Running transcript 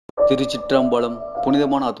திருச்சிற்றம்பலம்.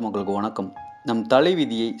 புனிதமான ஆத்மாக்களுக்கு வணக்கம். நம்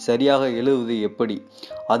தலைவிதியை சரியாக எழுதுவது எப்படி,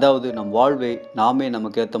 அதாவது நம் வாழ்வை நாமே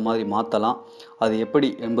நமக்கு ஏற்ற மாதிரி மாற்றலாம், அது எப்படி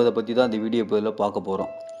என்பதை பற்றி தான் இந்த வீடியோ பதிவில் பார்க்க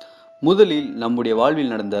போகிறோம். முதலில் நம்முடைய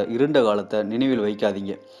வாழ்வில் நடந்த இருண்ட காலத்தை நினைவில்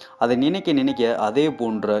வைக்காதீங்க. அதை நினைக்க நினைக்க அதே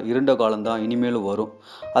போன்ற இருண்ட காலம்தான் இனிமேலும் வரும்.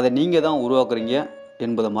 அதை நீங்கள் தான் உருவாக்குறீங்க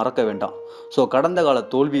என்பதை மறக்க வேண்டாம். ஸோ கடந்த கால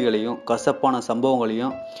தோல்விகளையும் கசப்பான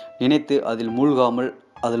சம்பவங்களையும் நினைத்து அதில் மூழ்காமல்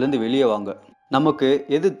அதிலிருந்து வெளியே வாங்க. நமக்கு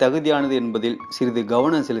எது தகுதியானது என்பதில் சிறிது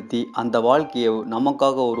கவனம் செலுத்தி அந்த வாழ்க்கையை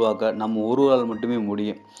நமக்காக உருவாக்க நம்ம ஒருவரால் மட்டுமே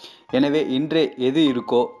முடியும். எனவே இன்றே எது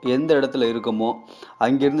இருக்கோ, எந்த இடத்துல இருக்கோமோ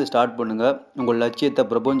அங்கிருந்து ஸ்டார்ட் பண்ணுங்கள். உங்கள் லட்சியத்தை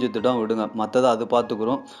பிரபஞ்சத்திடம் விடுங்க, மற்றதை அது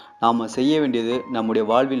பார்த்துக்கிறோம். நாம் செய்ய வேண்டியது நம்முடைய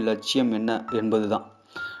வாழ்வின் லட்சியம் என்ன என்பது தான்.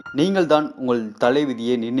 நீங்கள் தான் உங்கள்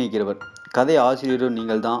தலைவிதியை நிர்ணயிக்கிறவர். கதை ஆசிரியரும்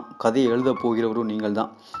நீங்கள் தான், கதையை எழுதப் போகிறவரும் நீங்கள்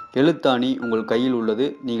தான். எழுத்தாணி உங்கள் கையில் உள்ளது.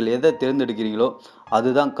 நீங்கள் எதை தேர்ந்தெடுக்கிறீங்களோ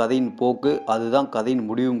அதுதான் கதையின் போக்கு, அதுதான் கதையின்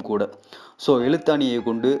முடிவும் கூட. ஸோ எழுத்தாணியை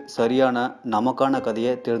கொண்டு சரியான நமக்கான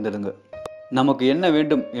கதையை தேர்ந்தெடுங்க. நமக்கு என்ன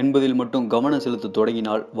வேண்டும் என்பதில் மட்டும் கவனம் செலுத்த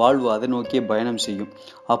தொடங்கினால் வாழ்வு அதை நோக்கியே பயணம் செய்யும்.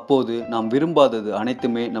 அப்போது நாம் விரும்பாதது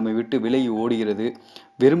அனைத்துமே நம்மை விட்டு விலகி ஓடுகிறது,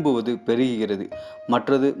 விரும்புவது பெருகுகிறது,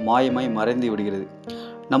 மற்றது மாயமாய் மறைந்து விடுகிறது.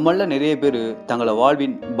 நம்மள நிறைய பேர் தங்களை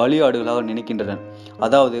வாழ்வின் பலியாடுகளாக நினைக்கின்றனர்.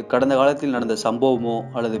 அதாவது கடந்த காலத்தில் நடந்த சம்பவமோ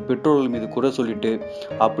அல்லது பெற்றோர்கள் மீது குறை சொல்லிட்டு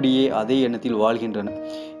அப்படியே அதே எண்ணத்தில் வாழ்கின்றனர்.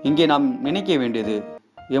 இங்கே நாம் நினைக்க வேண்டியது,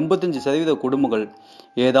 85% குடும்பங்கள்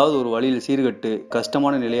ஏதாவது ஒரு வழியில் சீர்கட்டு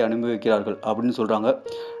கஷ்டமான நிலையை அனுபவிக்கிறார்கள் அப்படின்னு சொல்கிறாங்க.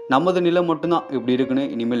 நமது நிலை மட்டும்தான் இப்படி இருக்குன்னு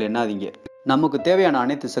இனிமேல் எண்ணாதீங்க. நமக்கு தேவையான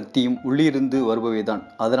அனைத்து சக்தியும் உள்ளிருந்து வருபவை தான்.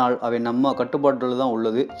 அதனால் அவை நம்ம கட்டுப்பாட்டில் தான்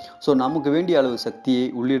உள்ளது. ஸோ நமக்கு வேண்டிய அளவு சக்தியை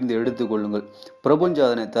உள்ளிருந்து எடுத்து கொள்ளுங்கள். பிரபஞ்சம்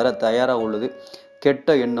அதனை தர தயாராக உள்ளது.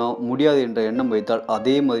 கெட்ட எண்ணம், முடியாது என்ற எண்ணம் வைத்தால்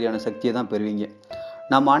அதே மாதிரியான சக்தியை தான் பெறுவீங்க.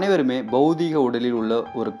 நாம் அனைவருமே பௌதீக உடலில் உள்ள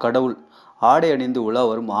ஒரு கடவுள், ஆடை அணிந்து உலா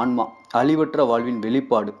வரும் ஆன்மா, அழிவற்ற வாழ்வின்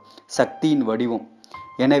வெளிப்பாடு, சக்தியின் வடிவம்.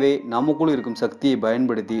 எனவே நமக்குள் இருக்கும் சக்தியை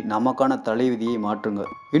பயன்படுத்தி நமக்கான தலைவிதியை மாற்றுங்க.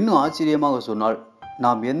 இன்னும் ஆச்சரியமாக சொன்னால்,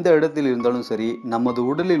 நாம் எந்த இடத்தில் இருந்தாலும் சரி, நமது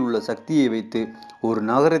உடலில் உள்ள சக்தியை வைத்து ஒரு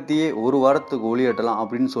நகரத்தையே ஒரு வாரத்துக்கு ஒளியேற்றலாம்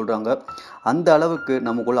அப்படின்னு சொல்கிறாங்க. அந்த அளவுக்கு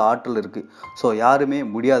நமக்குள்ள ஆற்றல் இருக்குது. ஸோ யாருமே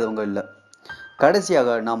முடியாதவங்க இல்லை.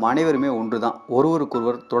 கடைசியாக நாம் அனைவருமே ஒன்று தான்,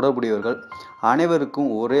 ஒருவருக்கொருவர் தொடர்புடையவர்கள். அனைவருக்கும்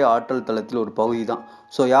ஒரே ஆற்றல் தளத்தில் ஒரு பகுதி தான்.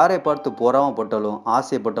 ஸோ யாரை பார்த்து பொறாமப்பட்டாலும்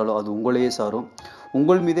ஆசைப்பட்டாலும் அது உங்களையே சாரும்.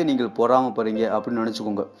 உங்கள் மீதே நீங்கள் பொறாமப்படுறீங்க அப்படின்னு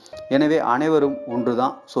நினச்சிக்கோங்க. எனவே அனைவரும் ஒன்று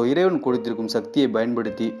தான். ஸோ இறைவன் கொடுத்திருக்கும் சக்தியை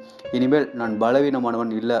பயன்படுத்தி இனிமேல் நான்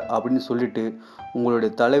பலவீனமானவன் இல்லை அப்படின்னு சொல்லிட்டு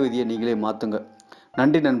உங்களுடைய தலைவிதியை நீங்களே மாற்றுங்க.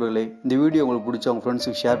 நன்றி நண்பர்களே. இந்த வீடியோ உங்களுக்கு பிடிச்ச உங்கள்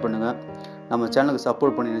ஃப்ரெண்ட்ஸுக்கு ஷேர் பண்ணுங்கள். நம்ம சேனலுக்கு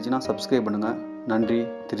சப்போர்ட் பண்ணி இருந்துச்சுன்னா சப்ஸ்கிரைப் பண்ணுங்கள். நன்றி.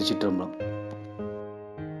 திருச்சிற்றம்பலம்.